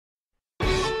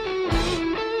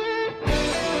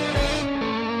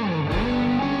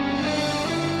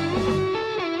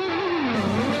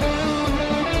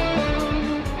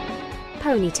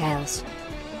Ponytails.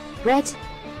 Read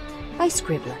by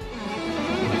Scribbler.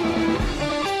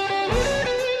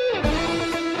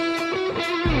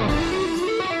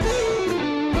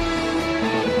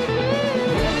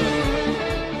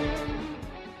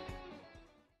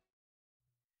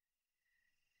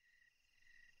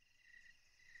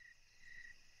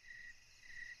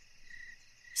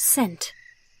 Scent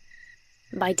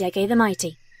by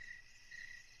DegeTheMighty.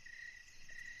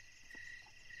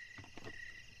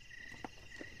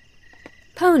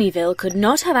 Ponyville could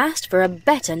not have asked for a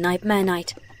better nightmare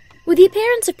night. With the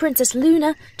appearance of Princess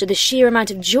Luna, to the sheer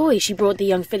amount of joy she brought the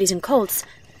young fillies and colts,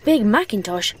 Big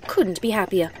Macintosh couldn't be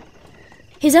happier.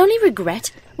 His only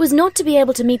regret was not to be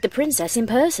able to meet the princess in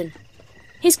person.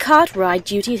 His cart ride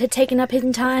duties had taken up his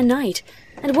entire night,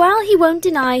 and while he won't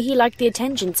deny he liked the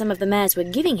attention some of the mares were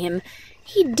giving him,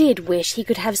 he did wish he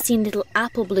could have seen little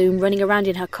Apple Bloom running around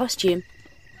in her costume.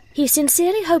 He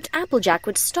sincerely hoped Applejack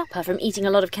would stop her from eating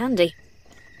a lot of candy.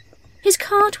 His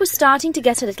cart was starting to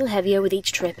get a little heavier with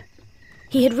each trip.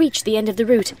 He had reached the end of the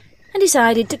route and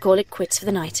decided to call it quits for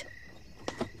the night.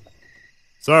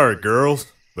 Sorry,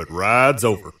 girls, but ride's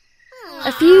over.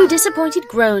 A few disappointed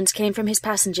groans came from his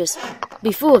passengers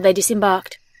before they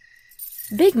disembarked.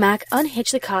 Big Mac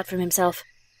unhitched the cart from himself.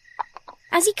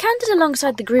 As he cantered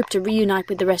alongside the group to reunite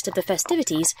with the rest of the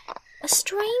festivities, a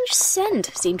strange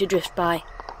scent seemed to drift by.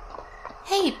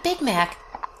 Hey, Big Mac,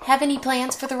 have any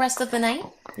plans for the rest of the night?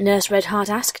 Nurse Redheart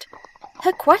asked.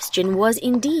 Her question was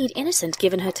indeed innocent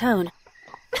given her tone.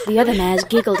 The other mares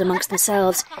giggled amongst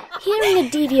themselves, hearing a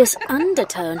devious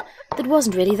undertone that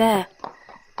wasn't really there.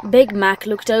 Big Mac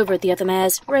looked over at the other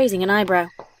mares, raising an eyebrow.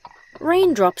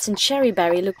 Raindrops and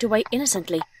Cherryberry looked away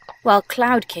innocently, while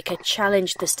Cloud Kicker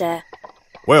challenged the stare.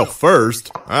 Well,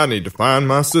 first, I need to find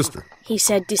my sister, he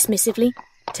said dismissively,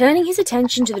 turning his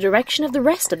attention to the direction of the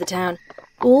rest of the town,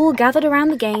 all gathered around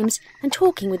the games and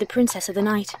talking with the Princess of the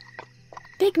Night.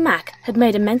 Big Mac had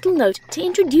made a mental note to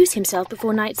introduce himself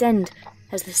before night's end,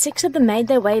 as the six of them made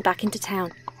their way back into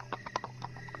town.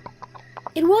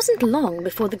 It wasn't long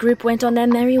before the group went on their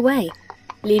merry way,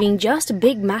 leaving just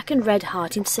Big Mac and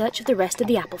Redheart in search of the rest of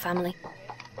the Apple family.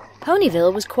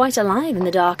 Ponyville was quite alive in the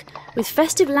dark, with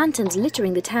festive lanterns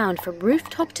littering the town from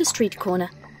rooftop to street corner.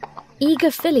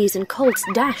 Eager fillies and colts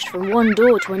dashed from one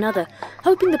door to another,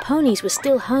 hoping the ponies were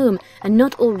still home and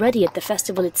not already at the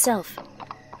festival itself.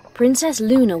 Princess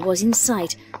Luna was in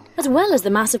sight, as well as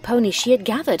the mass of ponies she had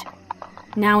gathered.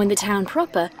 Now in the town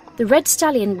proper, the red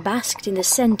stallion basked in the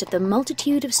scent of the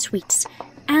multitude of sweets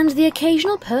and the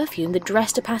occasional perfume that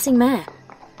dressed a passing mare.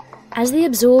 As they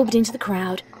absorbed into the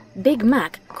crowd, Big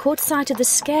Mac caught sight of the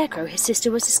scarecrow his sister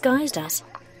was disguised as.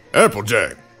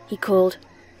 Applejack, he called.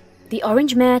 The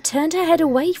orange mare turned her head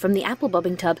away from the apple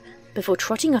bobbing tub before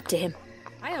trotting up to him.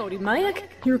 Howdy, Mac.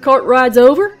 Your cart ride's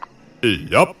over?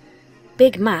 Yup.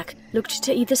 Big Mac looked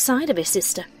to either side of his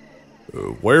sister.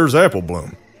 Where's Apple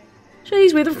Bloom?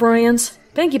 She's with her friends.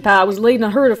 Pinkie Pie was leading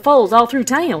a herd of foals all through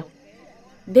town.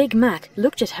 Big Mac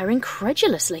looked at her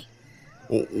incredulously.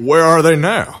 Where are they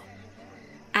now?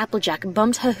 Applejack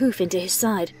bumped her hoof into his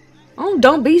side. Oh,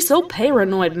 don't be so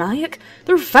paranoid, Mac.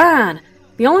 They're fine.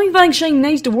 The only thing she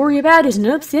needs to worry about is an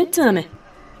upset tummy.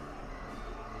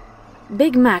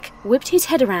 Big Mac whipped his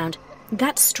head around.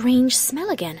 That strange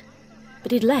smell again.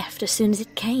 But it left as soon as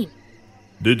it came.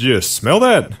 Did you smell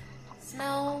that?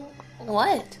 Smell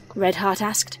what? Redheart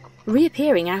asked,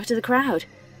 reappearing out of the crowd.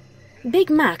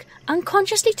 Big Mac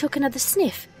unconsciously took another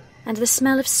sniff, and the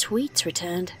smell of sweets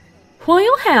returned.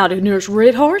 Well, howdy, Nurse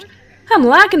Redheart. I'm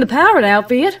liking the pirate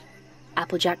outfit,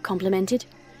 Applejack complimented.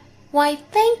 Why,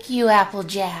 thank you,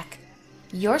 Applejack.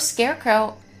 Your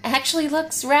scarecrow actually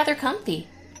looks rather comfy.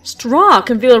 Straw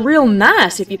can feel real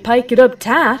nice if you pike it up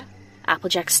tight,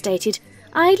 Applejack stated,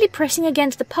 idly pressing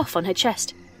against the puff on her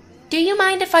chest. Do you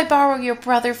mind if I borrow your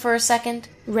brother for a second?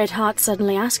 Redheart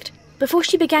suddenly asked, before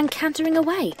she began cantering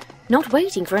away, not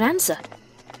waiting for an answer.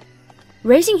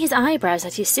 Raising his eyebrows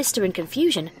at his sister in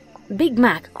confusion, Big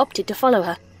Mac opted to follow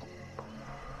her.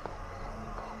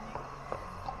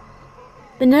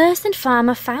 The nurse and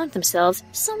farmer found themselves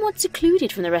somewhat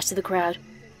secluded from the rest of the crowd.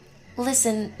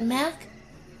 Listen, Mac,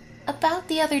 about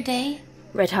the other day...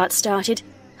 Redheart started,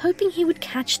 hoping he would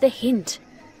catch the hint.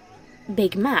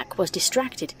 Big Mac was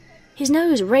distracted, his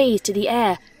nose raised to the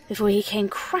air before he came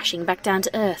crashing back down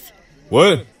to earth.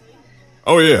 What?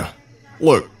 Oh yeah.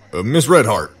 Look, Miss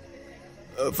Redheart.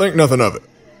 Think nothing of it.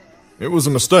 It was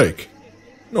a mistake.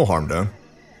 No harm done.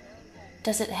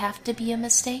 Does it have to be a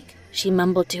mistake? She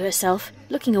mumbled to herself,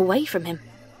 looking away from him.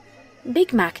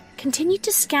 Big Mac continued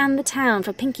to scan the town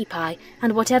for Pinkie Pie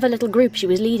and whatever little group she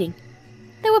was leading.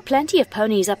 There were plenty of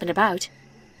ponies up and about.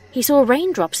 He saw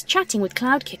Raindrops chatting with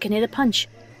Cloudkicker near the punch,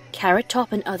 Carrot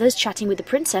Top and others chatting with the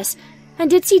princess,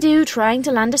 and Ditsy-Doo trying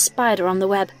to land a spider on the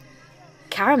web.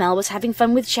 Caramel was having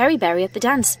fun with Cherryberry at the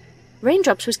dance.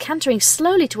 Raindrops was cantering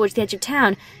slowly towards the edge of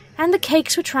town, and the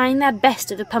cakes were trying their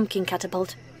best at the pumpkin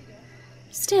catapult.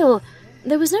 Still,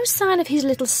 there was no sign of his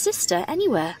little sister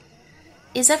anywhere.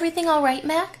 Is everything all right,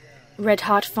 Mac? Red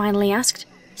Heart finally asked,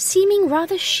 seeming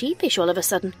rather sheepish all of a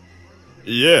sudden.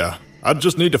 Yeah, I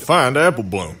just need to find Apple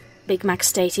Bloom, Big Mac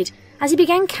stated, as he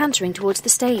began cantering towards the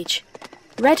stage.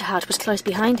 Red Heart was close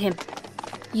behind him.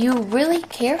 You really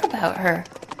care about her,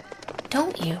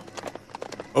 don't you?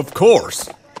 Of course.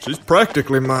 She's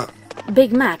practically my...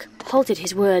 Big Mac halted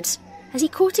his words as he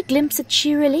caught a glimpse of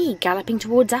Cheerilee galloping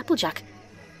towards Applejack.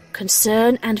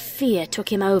 Concern and fear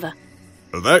took him over.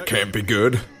 That can't be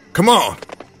good. Come on!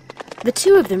 The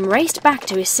two of them raced back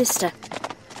to his sister.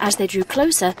 As they drew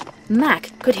closer,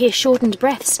 Mac could hear shortened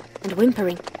breaths and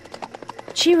whimpering.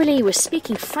 Cheerilee was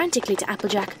speaking frantically to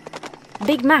Applejack.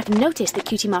 Big Mac noticed the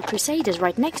Cutie Mark Crusaders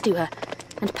right next to her,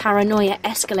 and paranoia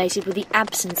escalated with the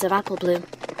absence of Apple Bloom.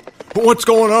 What's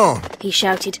going on? He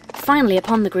shouted, finally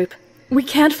upon the group. We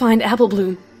can't find Apple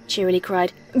Bloom, Cheerilee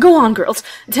cried. Go on, girls.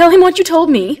 Tell him what you told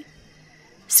me.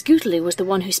 Scootaloo was the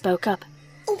one who spoke up.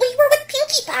 We were with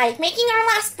Pinkie Pie, making our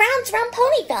last rounds around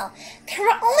Ponyville. There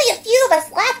were only a few of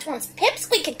us left once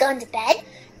Pipsqueak had gone to bed.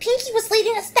 Pinkie was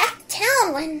leading us back to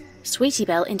town when... Sweetie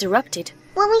Belle interrupted.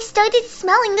 When we started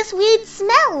smelling this weird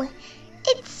smell.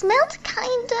 It smelled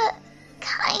kinda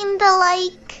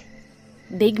like...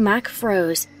 Big Mac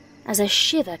froze as a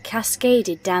shiver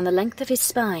cascaded down the length of his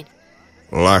spine.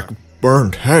 Like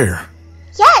burned hair.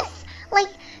 Yes, like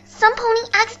some pony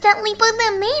accidentally put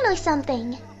them in or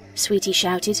something. Sweetie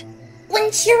shouted. When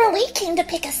Cheerilee came to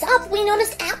pick us up, we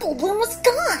noticed Apple Bloom was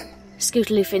gone.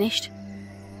 Scootaloo finished.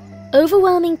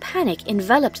 Overwhelming panic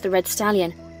enveloped the red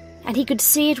stallion, and he could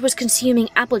see it was consuming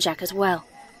Applejack as well.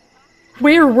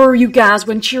 Where were you guys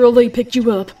when Cheerilee picked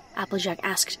you up? Applejack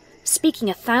asked, speaking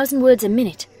 1,000 words a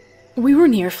minute. We were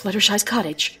near Fluttershy's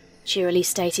cottage, Cheerilee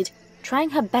stated,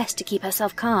 trying her best to keep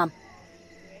herself calm.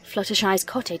 Fluttershy's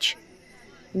cottage,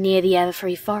 near the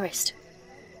Everfree Forest.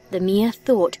 The mere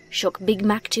thought shook Big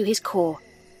Mac to his core.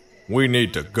 We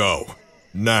need to go.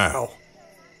 Now.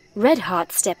 Red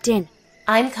Heart stepped in.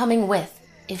 I'm coming with.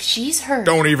 If she's hurt...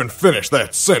 Don't even finish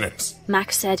that sentence,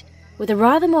 Mac said, with a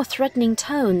rather more threatening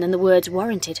tone than the words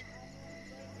warranted.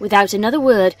 Without another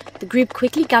word, the group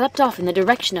quickly galloped off in the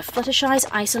direction of Fluttershy's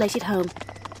isolated home.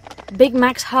 Big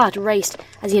Mac's heart raced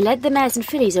as he led the mares and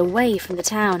fillies away from the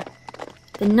town,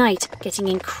 the night getting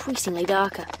increasingly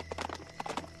darker.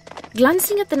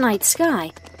 Glancing at the night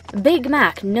sky, Big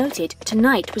Mac noted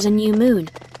tonight was a new moon.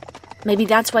 Maybe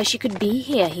that's why she could be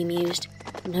here, he mused.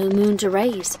 No moon to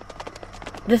raise.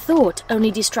 The thought only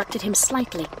distracted him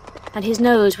slightly, and his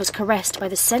nose was caressed by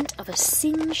the scent of a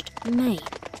singed mane.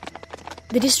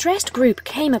 The distressed group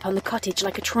came upon the cottage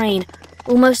like a train,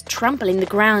 almost trampling the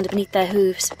ground beneath their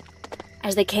hooves.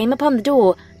 As they came upon the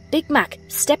door, Big Mac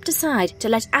stepped aside to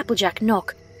let Applejack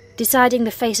knock, deciding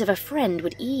the face of a friend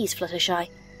would ease Fluttershy.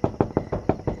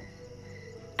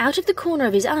 Out of the corner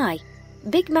of his eye,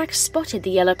 Big Mac spotted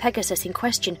the yellow Pegasus in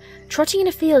question, trotting in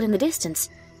a field in the distance,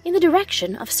 in the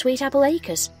direction of Sweet Apple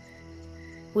Acres.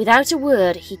 Without a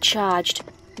word, he charged,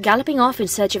 galloping off in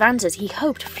search of answers he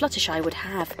hoped Fluttershy would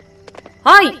have.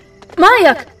 Hi!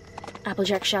 Mayak!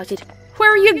 Applejack shouted.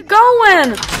 Where are you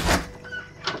going?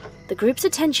 The group's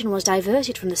attention was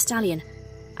diverted from the stallion,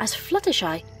 as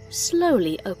Fluttershy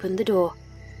slowly opened the door.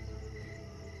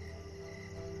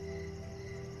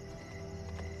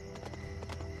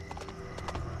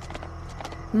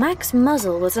 Mac's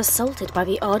muzzle was assaulted by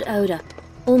the odd odour,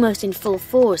 almost in full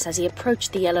force as he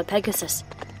approached the yellow Pegasus.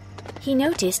 He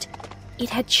noticed it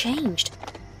had changed.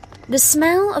 The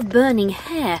smell of burning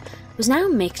hair was now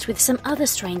mixed with some other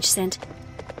strange scent,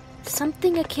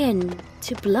 something akin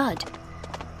to blood.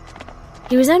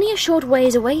 He was only a short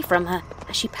ways away from her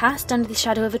as she passed under the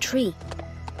shadow of a tree.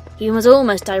 He was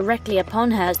almost directly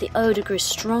upon her as the odour grew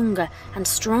stronger and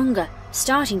stronger,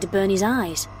 starting to burn his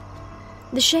eyes.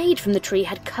 The shade from the tree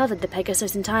had covered the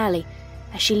Pegasus entirely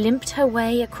as she limped her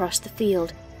way across the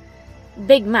field.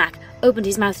 Big Mac opened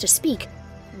his mouth to speak,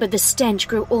 but the stench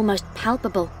grew almost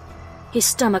palpable. His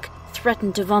stomach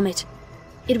threatened to vomit.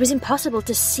 It was impossible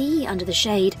to see under the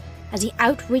shade as he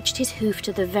outreached his hoof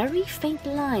to the very faint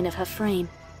line of her frame.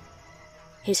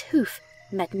 His hoof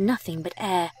met nothing but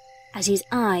air as his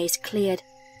eyes cleared.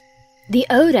 The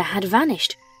odour had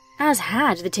vanished, as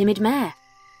had the timid mare.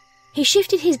 He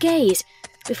shifted his gaze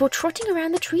before trotting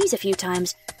around the trees a few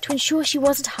times to ensure she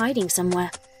wasn't hiding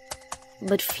somewhere.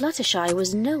 But Fluttershy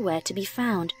was nowhere to be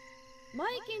found.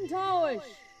 Macintosh!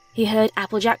 He heard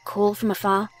Applejack call from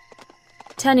afar.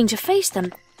 Turning to face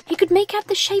them, he could make out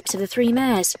the shapes of the three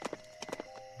mares.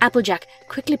 Applejack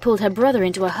quickly pulled her brother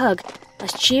into a hug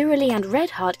as Cheerilee and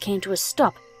Redheart came to a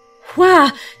stop.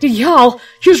 Why did y'all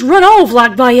just run off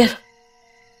like that?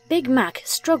 Big Mac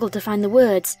struggled to find the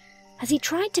words as he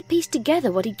tried to piece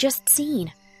together what he'd just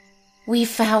seen. We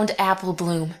found Apple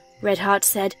Bloom, Redheart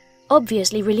said,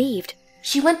 obviously relieved.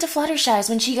 She went to Fluttershy's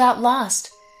when she got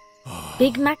lost.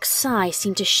 Big Mac's sigh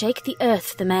seemed to shake the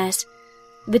earth for the mares.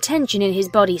 The tension in his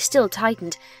body still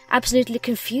tightened, absolutely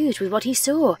confused with what he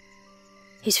saw.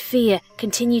 His fear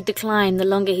continued to climb the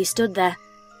longer he stood there.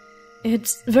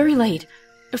 It's very late.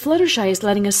 Fluttershy is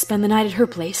letting us spend the night at her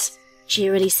place,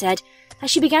 Cheerilee said, as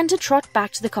she began to trot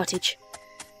back to the cottage.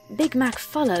 Big Mac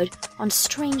followed on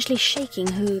strangely shaking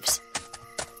hooves.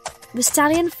 The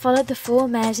stallion followed the four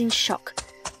mares in shock.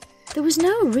 There was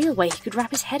no real way he could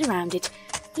wrap his head around it.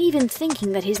 Even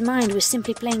thinking that his mind was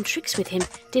simply playing tricks with him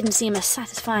didn't seem a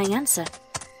satisfying answer.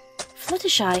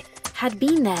 Fluttershy had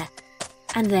been there,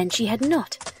 and then she had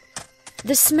not.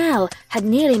 The smell had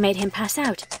nearly made him pass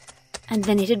out, and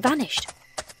then it had vanished.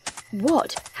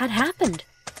 What had happened?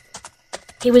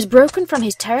 He was broken from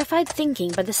his terrified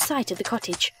thinking by the sight of the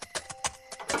cottage.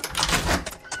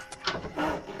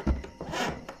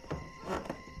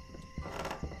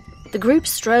 The group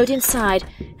strode inside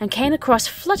and came across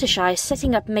Fluttershy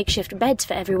setting up makeshift beds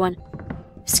for everyone.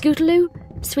 Scootaloo,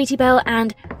 Sweetie Belle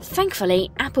and,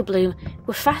 thankfully, Apple Bloom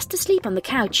were fast asleep on the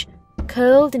couch,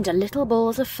 curled into little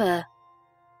balls of fur.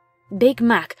 Big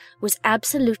Mac was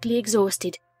absolutely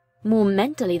exhausted, more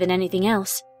mentally than anything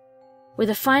else. With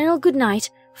a final good night,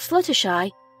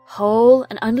 Fluttershy, whole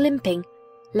and unlimping,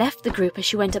 left the group as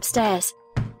she went upstairs.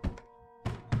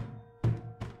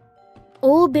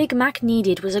 All Big Mac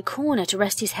needed was a corner to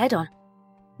rest his head on.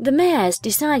 The mares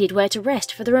decided where to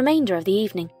rest for the remainder of the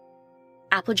evening.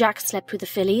 Applejack slept with the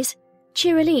fillies,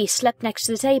 Cheerilee slept next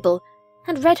to the table,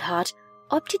 and Redheart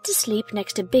opted to sleep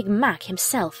next to Big Mac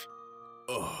himself.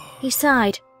 He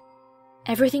sighed.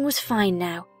 Everything was fine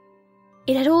now.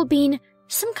 It had all been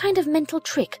some kind of mental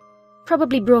trick,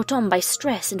 probably brought on by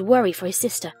stress and worry for his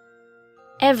sister.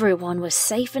 Everyone was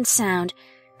safe and sound,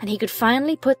 and he could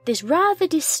finally put this rather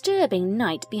disturbing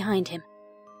night behind him.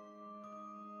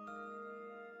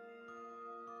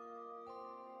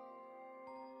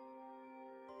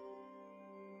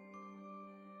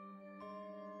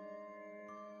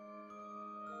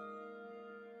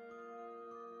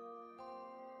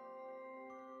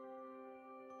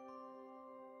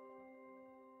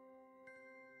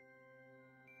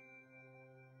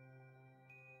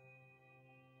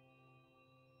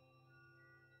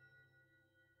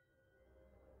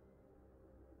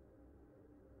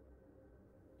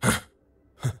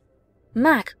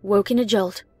 Mac woke in a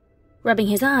jolt. Rubbing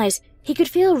his eyes, he could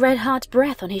feel Redheart's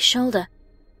breath on his shoulder.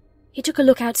 He took a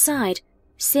look outside,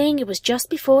 seeing it was just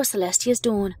before Celestia's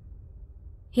dawn.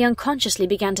 He unconsciously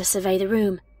began to survey the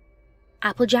room.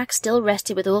 Applejack still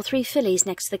rested with all three fillies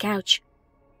next to the couch.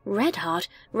 Redheart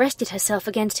rested herself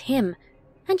against him,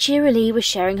 and Cheerilee was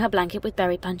sharing her blanket with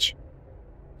Berry Punch.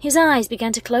 His eyes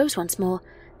began to close once more,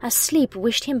 as sleep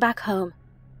wished him back home.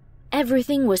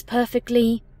 Everything was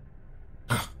perfectly...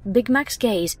 Big Mac's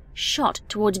gaze shot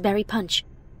towards Berry Punch,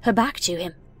 her back to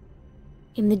him.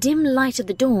 In the dim light of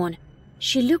the dawn,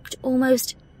 she looked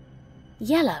almost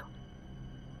yellow.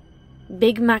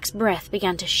 Big Mac's breath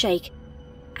began to shake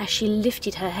as she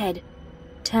lifted her head,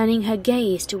 turning her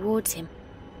gaze towards him.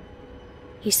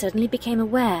 He suddenly became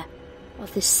aware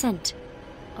of the scent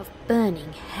of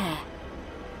burning hair.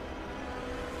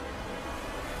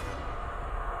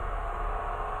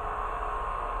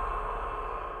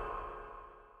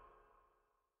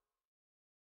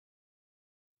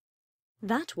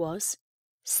 That was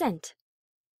Scent.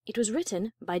 It was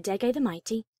written by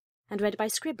DegeTheMighty and read by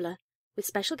Scribbler, with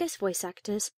special guest voice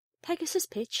actors Pegasus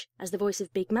Pitch as the voice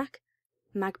of Big Mac,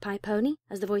 Magpie Pony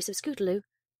as the voice of Scootaloo,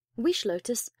 Wish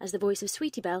Lotus as the voice of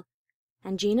Sweetie Belle,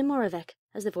 and Gina Moravec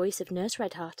as the voice of Nurse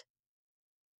Redheart.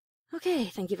 Okay,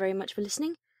 thank you very much for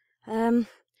listening.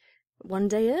 One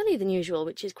day earlier than usual,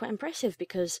 which is quite impressive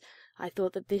because I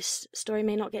thought that this story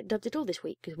may not get dubbed at all this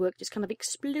week because work just kind of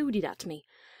exploded at me.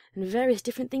 And various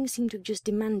different things seem to have just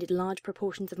demanded large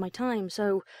proportions of my time,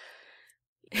 so...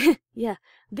 yeah,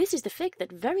 this is the fic that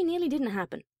very nearly didn't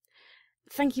happen.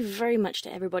 Thank you very much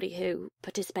to everybody who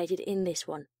participated in this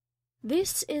one.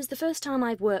 This is the first time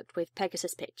I've worked with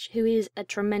Pegasus Pitch, who is a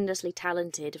tremendously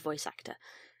talented voice actor.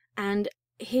 And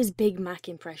his Big Mac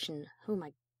impression, oh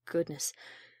my goodness.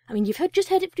 I mean, you've just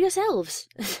heard it for yourselves.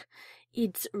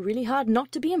 It's really hard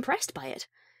not to be impressed by it.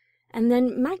 And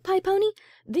then Magpie Pony,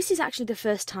 this is actually the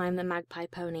first time that Magpie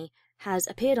Pony has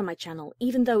appeared on my channel,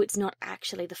 even though it's not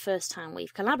actually the first time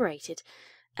we've collaborated.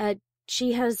 The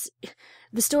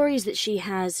stories that she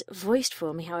has voiced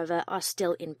for me, however, are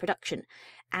still in production,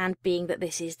 and being that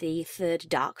this is the third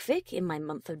darkfic in my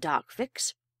month of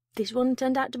darkfics, this one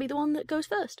turned out to be the one that goes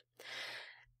first.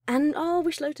 And,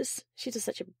 Wish Lotus, she does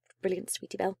such a brilliant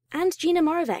Sweetie Belle. And Gina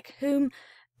Moravec, whom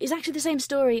is actually the same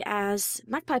story as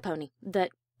Magpie Pony,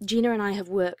 that Gina and I have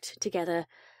worked together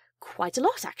quite a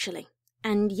lot, actually.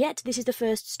 And yet, this is the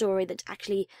first story that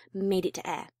actually made it to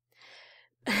air.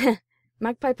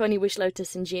 Magpie Pony, Wish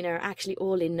Lotus, and Gina are actually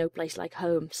all in No Place Like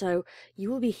Home, so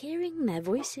you will be hearing their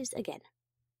voices again.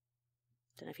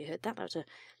 Don't know if you heard that. That was a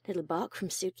little bark from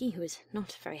Suki, who is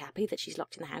not very happy that she's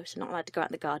locked in the house and not allowed to go out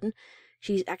in the garden.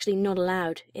 She's actually not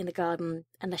allowed in the garden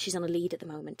unless she's on a lead at the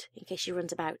moment, in case she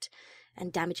runs about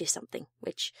and damages something,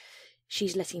 which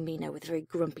she's letting me know with a very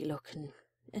grumpy look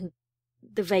and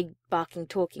the vague barking,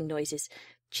 talking noises.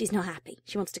 She's not happy.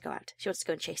 She wants to go out. She wants to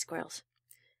go and chase squirrels.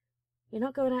 You're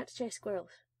not going out to chase squirrels,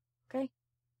 okay?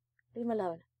 Leave them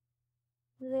alone.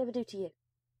 What do they ever do to you?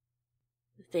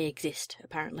 They exist,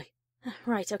 apparently.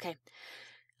 Right, okay.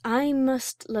 I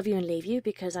must love you and leave you,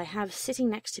 because I have sitting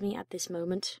next to me at this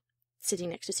moment, sitting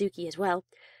next to Suki as well,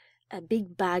 a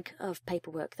big bag of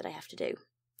paperwork that I have to do.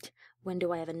 When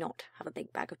do I ever not have a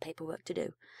big bag of paperwork to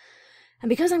do? And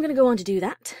because I'm going to go on to do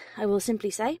that, I will simply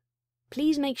say,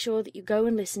 please make sure that you go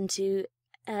and listen to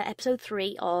episode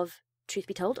 3 of Truth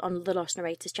Be Told on the Lost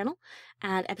Narrators channel,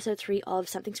 and episode 3 of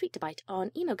Something Sweet to Bite on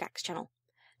Emogak's channel.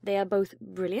 They are both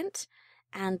brilliant,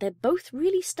 and they're both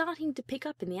really starting to pick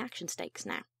up in the action stakes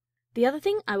now. The other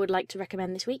thing I would like to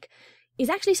recommend this week is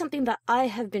actually something that I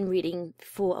have been reading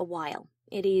for a while.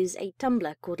 It is a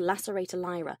Tumblr called Lacerator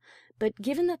Lyra, but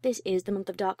given that this is the month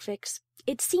of Darkfics,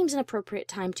 it seems an appropriate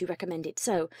time to recommend it,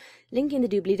 so link in the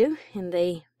doobly-doo in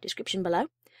the description below,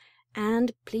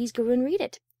 and please go and read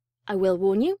it. I will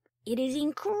warn you, it is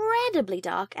incredibly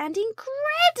dark and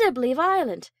incredibly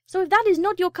violent, so if that is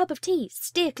not your cup of tea,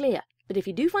 steer clear. But if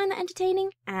you do find that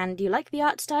entertaining, and you like the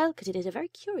art style, because it is a very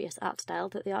curious art style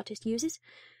that the artist uses,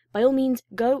 by all means,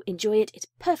 go enjoy it. It's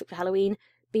perfect for Halloween.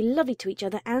 Be lovely to each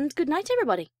other, and good night,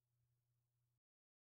 everybody.